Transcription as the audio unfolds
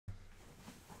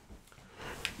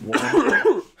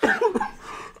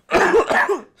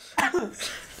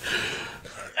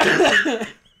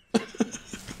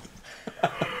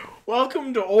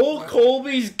Welcome to Old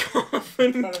Colby's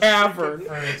Coffin Cavern,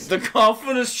 the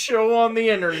coffinest show on the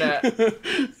internet.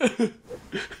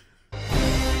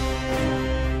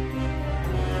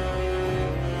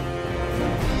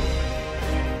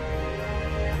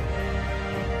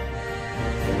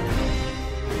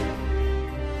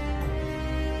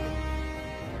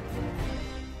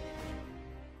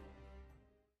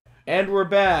 And we're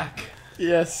back.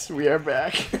 Yes, we are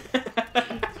back.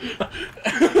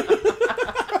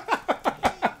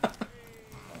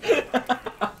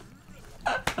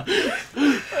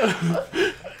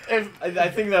 I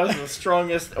think that was the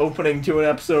strongest opening to an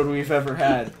episode we've ever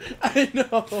had. I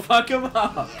know. Fuck him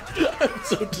up. I'm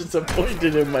so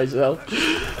disappointed in myself.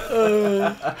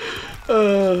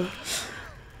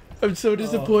 I'm so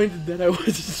disappointed that I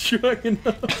wasn't strong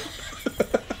enough.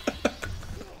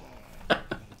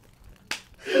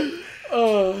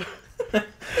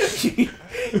 You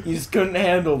just couldn't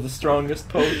handle the strongest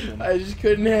potion. I just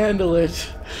couldn't handle it.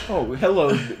 Oh,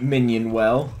 hello, Minion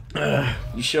Well.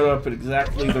 You showed up at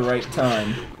exactly the right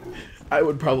time. I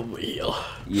would probably heal.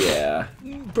 Yeah.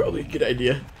 Probably a good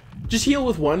idea. Just heal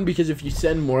with one, because if you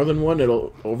send more than one,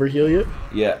 it'll overheal you.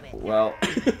 Yeah, well...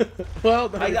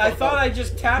 Well, I thought I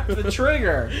just tapped the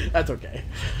trigger. That's okay.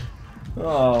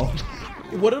 Oh.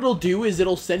 What it'll do is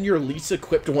it'll send your least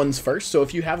equipped ones first, so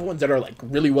if you have ones that are like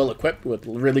really well equipped with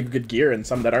really good gear and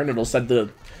some that aren't, it'll send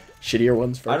the shittier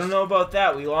ones first. I don't know about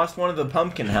that. We lost one of the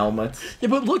pumpkin helmets. Yeah,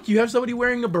 but look, you have somebody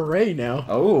wearing a beret now.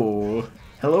 Oh.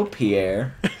 Hello,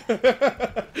 Pierre.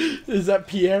 Is that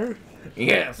Pierre?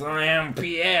 Yes, I am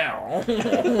Pierre.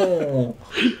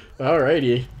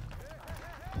 Alrighty.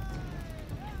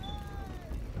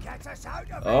 Get us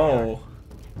out of Oh.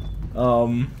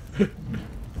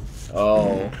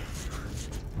 Oh.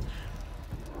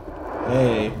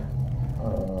 Hey.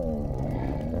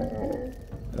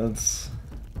 That's...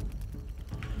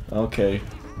 Okay.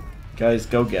 Guys,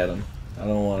 go get him. I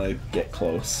don't want to get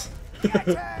close. Get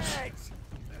it!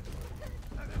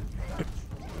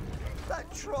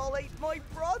 That troll ate my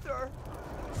brother.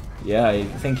 Yeah, I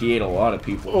think he ate a lot of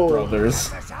people's Oh. brothers.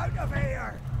 Get us out of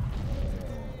here.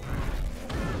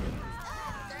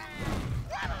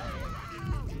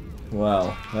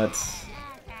 Wow, that's...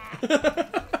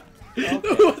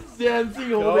 What's dancing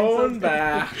holding Going something?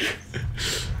 back.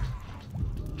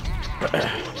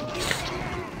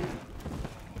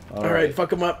 Alright,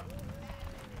 fuck him up.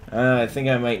 I think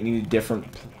I might need a different...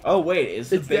 Oh, wait, is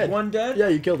the It's big dead. one dead? Yeah,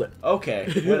 you killed it. Okay,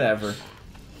 whatever.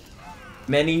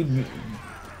 Many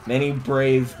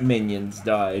brave minions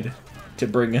died to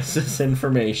bring us this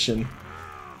information.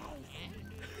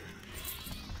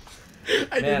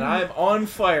 Man, I'm on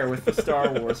fire with the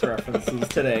Star Wars references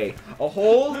today. A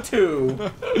whole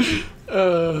 2.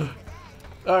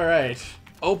 Alright.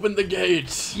 Open the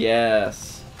gates.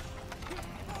 Yes.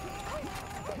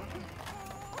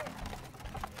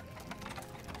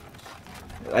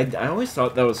 I always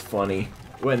thought that was funny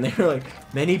when they were like,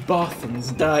 many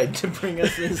Bothans died to bring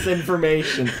us this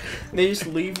information. And they just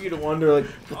leave you to wonder, like,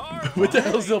 What the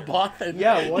hell's a Bothan?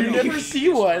 Yeah, what you do never you- see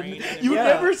one. You Yeah.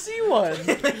 never see one.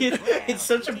 it's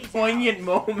such a poignant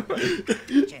moment.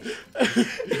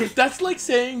 That's like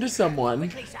saying to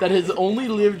someone that has only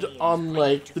lived on,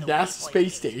 like, the NASA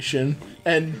space station,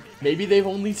 and maybe they've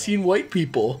only seen white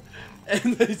people.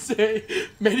 And they say,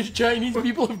 many Chinese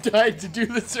people have died to do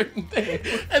this certain thing.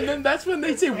 And then that's when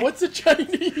they say, what's a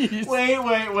Chinese? Wait.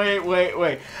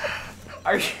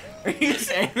 Are you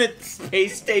saying that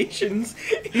space stations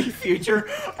in the future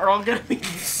are all gonna be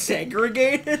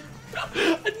segregated?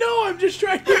 No, I'm just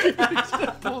trying to give an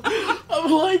example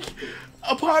of, like,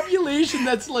 a population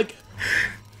that's, like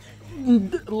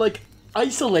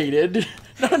isolated.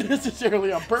 Not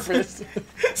necessarily on purpose.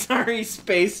 Sorry,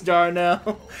 Space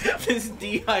Darnell. This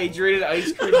dehydrated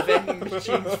ice cream vending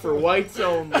machine's for whites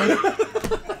only.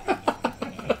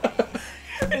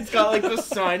 It's got like the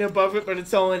sign above it, but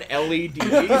it's all in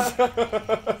LEDs.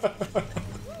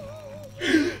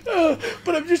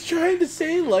 But I'm just trying to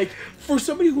say, like, for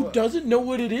somebody who doesn't know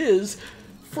what it is,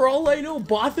 for all I know,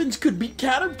 Bothans could be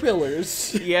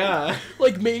caterpillars. Yeah.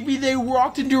 Like, maybe they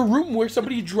walked into a room where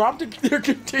somebody dropped their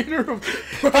container of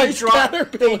prize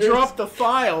caterpillars. They dropped the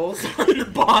files on the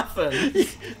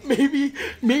Bothans.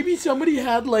 Maybe somebody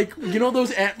had, like, you know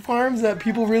those ant farms that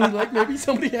people really like? Maybe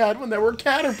somebody had one that were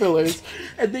caterpillars,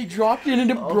 and they dropped it and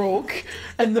it broke,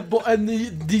 and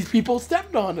these people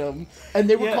stepped on them, and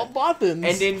they were called Bothans.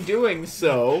 And in doing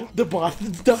so, the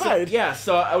Bothans died.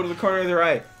 saw out of the corner of their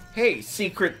eye, hey,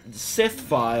 secret Sith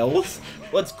files,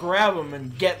 let's grab them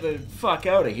and get the fuck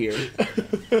out of here.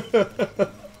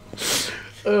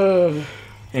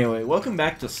 Anyway, welcome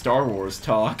back to Star Wars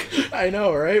talk. I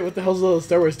know, right? What the hell's all the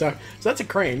Star Wars talk? So that's a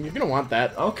crane. You're gonna want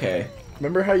that. Okay.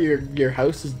 Remember how your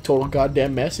house is a total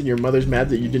goddamn mess and your mother's mad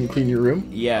that you didn't clean your room?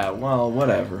 Yeah, well,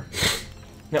 whatever.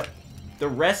 No, the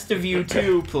rest of you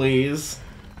too, please.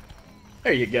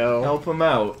 There you go. Help him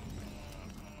out.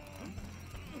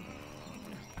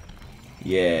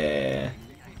 Yeah.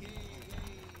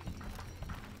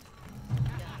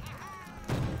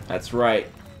 That's right.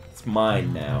 It's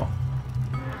mine now.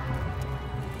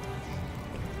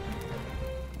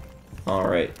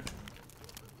 Alright.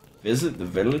 Visit the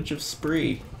village of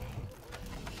Spree.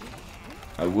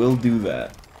 I will do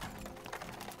that.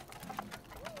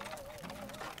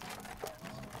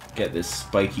 Get this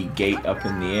spiky gate up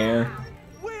in the air.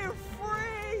 We're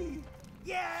free!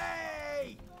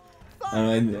 Yay!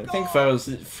 I think if I was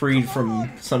freed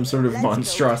from some sort of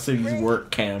monstrosity's work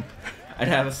camp, I'd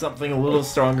have something a little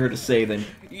stronger to say than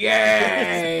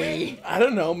 "Yay!" I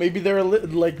don't know. Maybe they're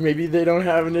like maybe they don't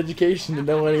have an education to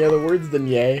know any other words than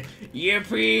yay.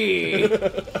 Yippee!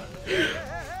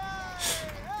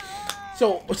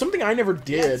 So something I never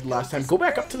did last time. Go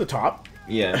back up to the top.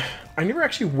 Yeah. I never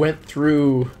actually went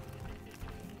through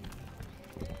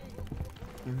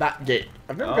that gate.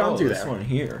 I've never gone through this there. one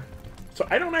here. So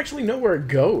I don't actually know where it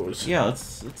goes. Yeah,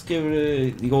 let's give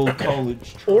it the old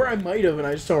college try. Or I might have, and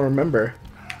I just don't remember.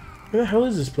 Where the hell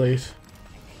is this place?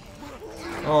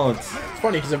 Oh, It's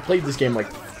funny because I've played this game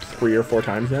like 3 or 4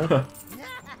 times now.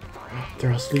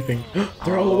 They're all sleeping.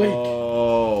 They're all awake.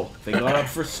 Oh, they got up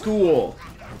for school.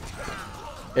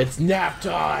 It's nap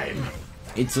time.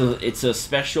 It's a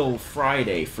special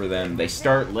Friday for them. They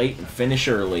start late and finish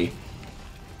early.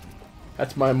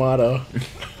 That's my motto.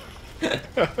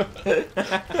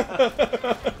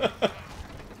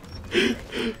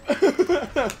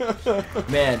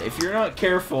 Man, if you're not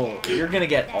careful, you're gonna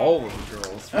get all of the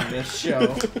girls from this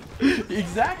show.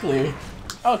 Exactly.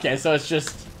 Okay, so it's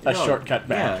just a No, shortcut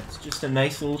back. Yeah, it's just a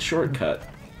nice little shortcut.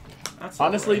 That's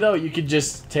Honestly, all though, you could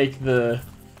just take the...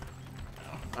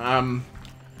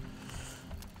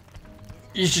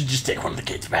 You should just take one of the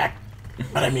gates back.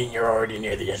 But I mean, you're already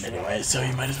near the end anyway, so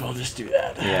you might as well just do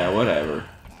that. Yeah, whatever.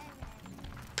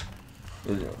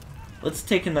 Let's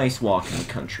take a nice walk in the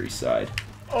countryside.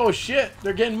 Oh shit,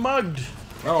 they're getting mugged.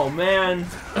 Oh man.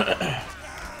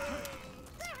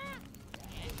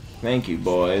 Thank you,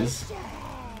 boys.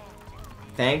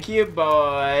 Thank you,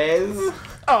 boys.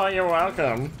 Oh, you're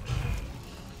welcome.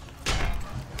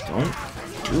 Don't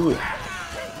do it.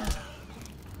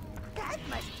 That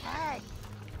must hurt.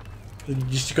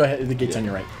 Just go ahead, the gate's on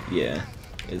your right. Yeah.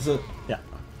 Is it? Yeah.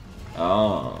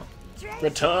 Oh.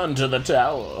 Return to the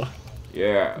tower.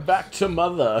 Yeah. Back to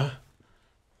mother.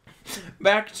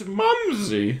 Back to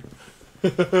Mumsy.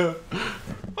 I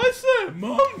said,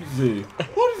 Mumsy,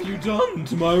 what have you done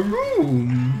to my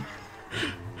room?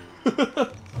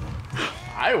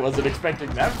 I wasn't expecting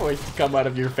that voice to come out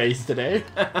of your face today.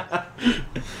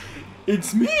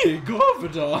 It's me,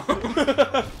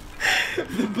 Gorvidal.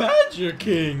 The Badger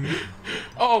King.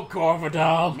 Oh,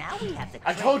 Corvidal. Now we have the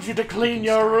I told you to clean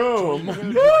your room.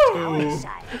 No.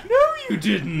 No, you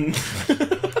didn't.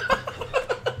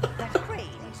 The crane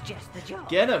is just the job.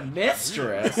 Get a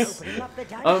mistress. Opening up the A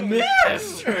dungeon.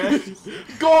 mistress.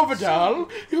 Corvidal,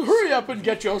 you hurry up and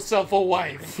get yourself a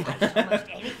wife. Almost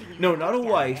anything you No, can not a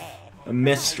get wife. there. A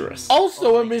mistress.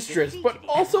 Also a mistress, but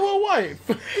also a wife.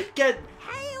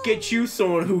 Get you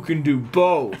someone who can do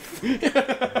both.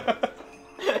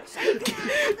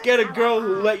 Get a girl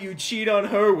who'll let you cheat on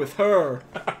her with her.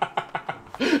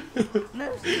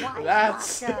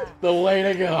 That's the way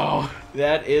to go.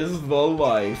 That is the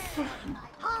life.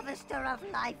 Harvester of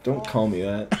life. Don't call me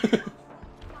that.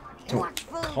 Don't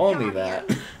call me that.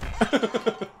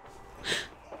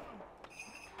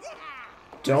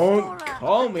 Don't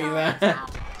call me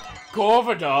that.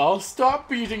 Corvidal, stop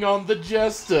beating on the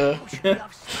jester.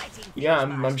 Yeah,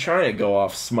 I'm trying to go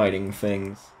off smiting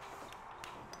things.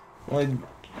 Well,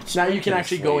 Now you can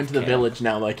actually go into the village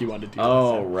now like you wanted to.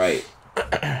 Oh, right.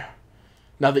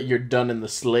 Now that you're done in the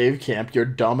slave camp, your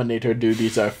dominator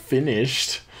duties are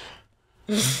finished.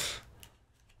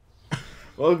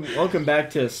 Welcome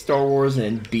back to Star Wars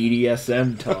and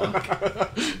BDSM talk.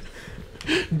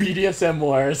 BDSM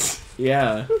wars.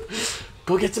 Yeah.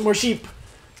 Go get some more sheep.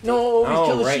 No, we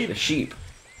kill the right, sheep. the sheep.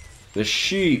 The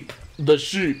sheep. The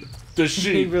sheep. The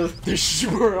sheep. Really- The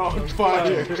sheep are on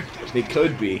fire. They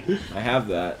could be. I have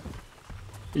that.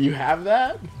 You have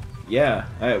that? Yeah.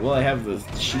 I have the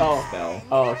sheep spell.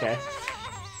 Oh, okay.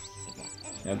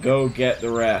 Now go get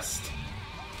the rest.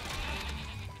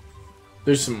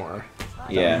 There's some more.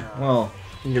 Yeah, well,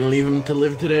 You gonna leave him to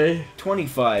live today?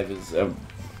 25 is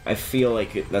I feel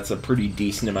like that's a pretty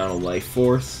decent amount of life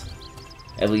force.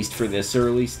 At least for this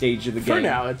early stage of the game. For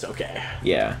now, it's okay.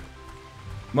 Yeah.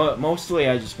 Mostly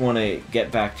I just want to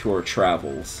get back to our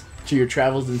travels. To your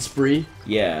travels in Spree?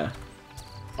 Yeah.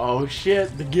 Oh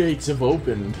shit, the gates have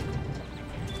opened.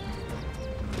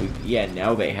 Yeah,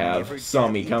 now they have. Saw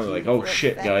me coming like, oh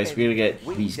shit, guys, we gotta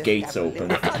get these gates open.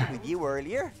 With you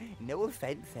earlier. No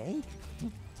offense, eh?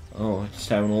 Oh, just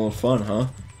having a little fun, huh?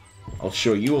 I'll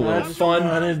show you a I little just fun.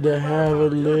 wanted to have a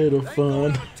little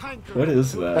fun. What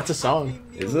is that? That's a song.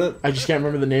 Is it? I just can't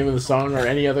remember the name of the song or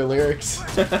any other lyrics.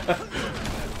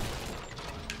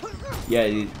 Yeah,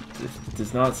 it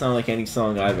does not sound like any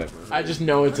song I've ever heard. I just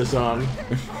know it's a song.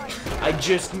 I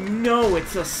just know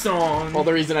it's a song. Well,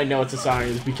 the reason I know it's a song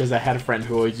is because I had a friend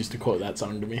who always used to quote that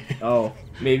song to me. Oh,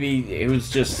 maybe it was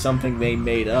just something they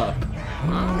made up.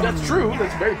 That's true.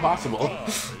 That's very possible.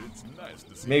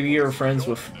 Maybe you were friends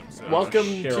with... Welcome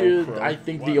Sheryl to, Crow. I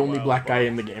think, the only black guy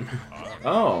in the game.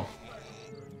 Oh.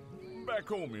 Back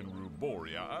home in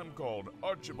Ruboria, I'm called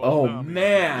Archibald. Oh, Nami.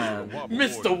 man.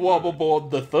 Mr. Wobbleboard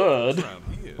the Third. Around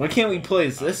here, Why can't we play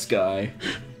as this guy?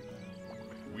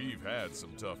 we've had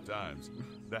some tough times.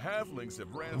 The halflings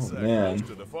have ransacked man. most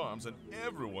of the farms, and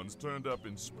everyone's turned up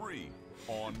in Spree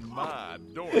on my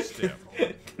doorstep.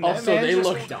 Also, man they just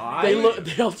look, died?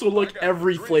 they also look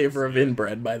every flavor of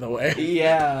inbred, by the way.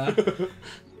 Yeah.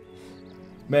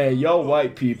 Man, y'all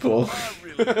white people. I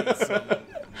really need some.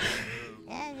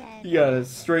 You gotta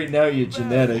straighten out your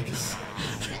genetics.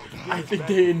 I think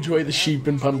they enjoy the sheep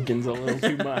and pumpkins a little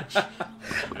too much.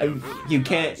 You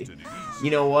can't...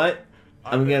 You know what?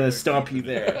 I'm gonna stop you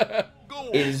there.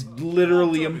 It is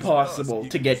literally impossible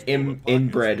to get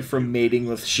inbred from mating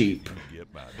with sheep.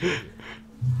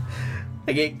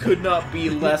 Like, it could not be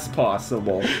less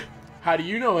possible. How do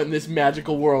you know in this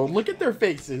magical world? Look at their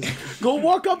faces. Go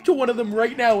walk up to one of them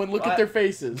right now and look at their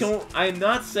faces. I'm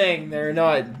not saying they're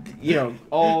not, they're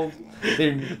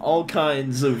all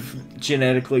kinds of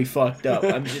genetically fucked up.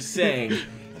 I'm just saying,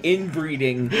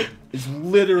 inbreeding is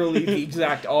literally the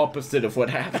exact opposite of what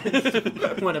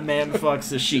happens when a man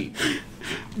fucks a sheep.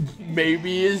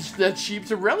 Maybe is that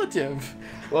sheep's a relative.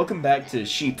 Welcome back to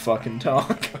Sheep Fucking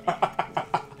Talk.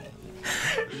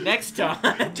 Next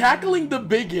time. Tackling the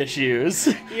big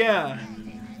issues. Yeah.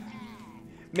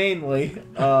 Mainly,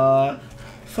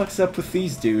 fucks up with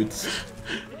these dudes.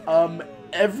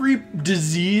 Every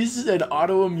disease and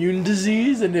autoimmune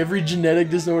disease and every genetic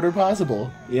disorder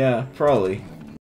possible. Yeah, probably.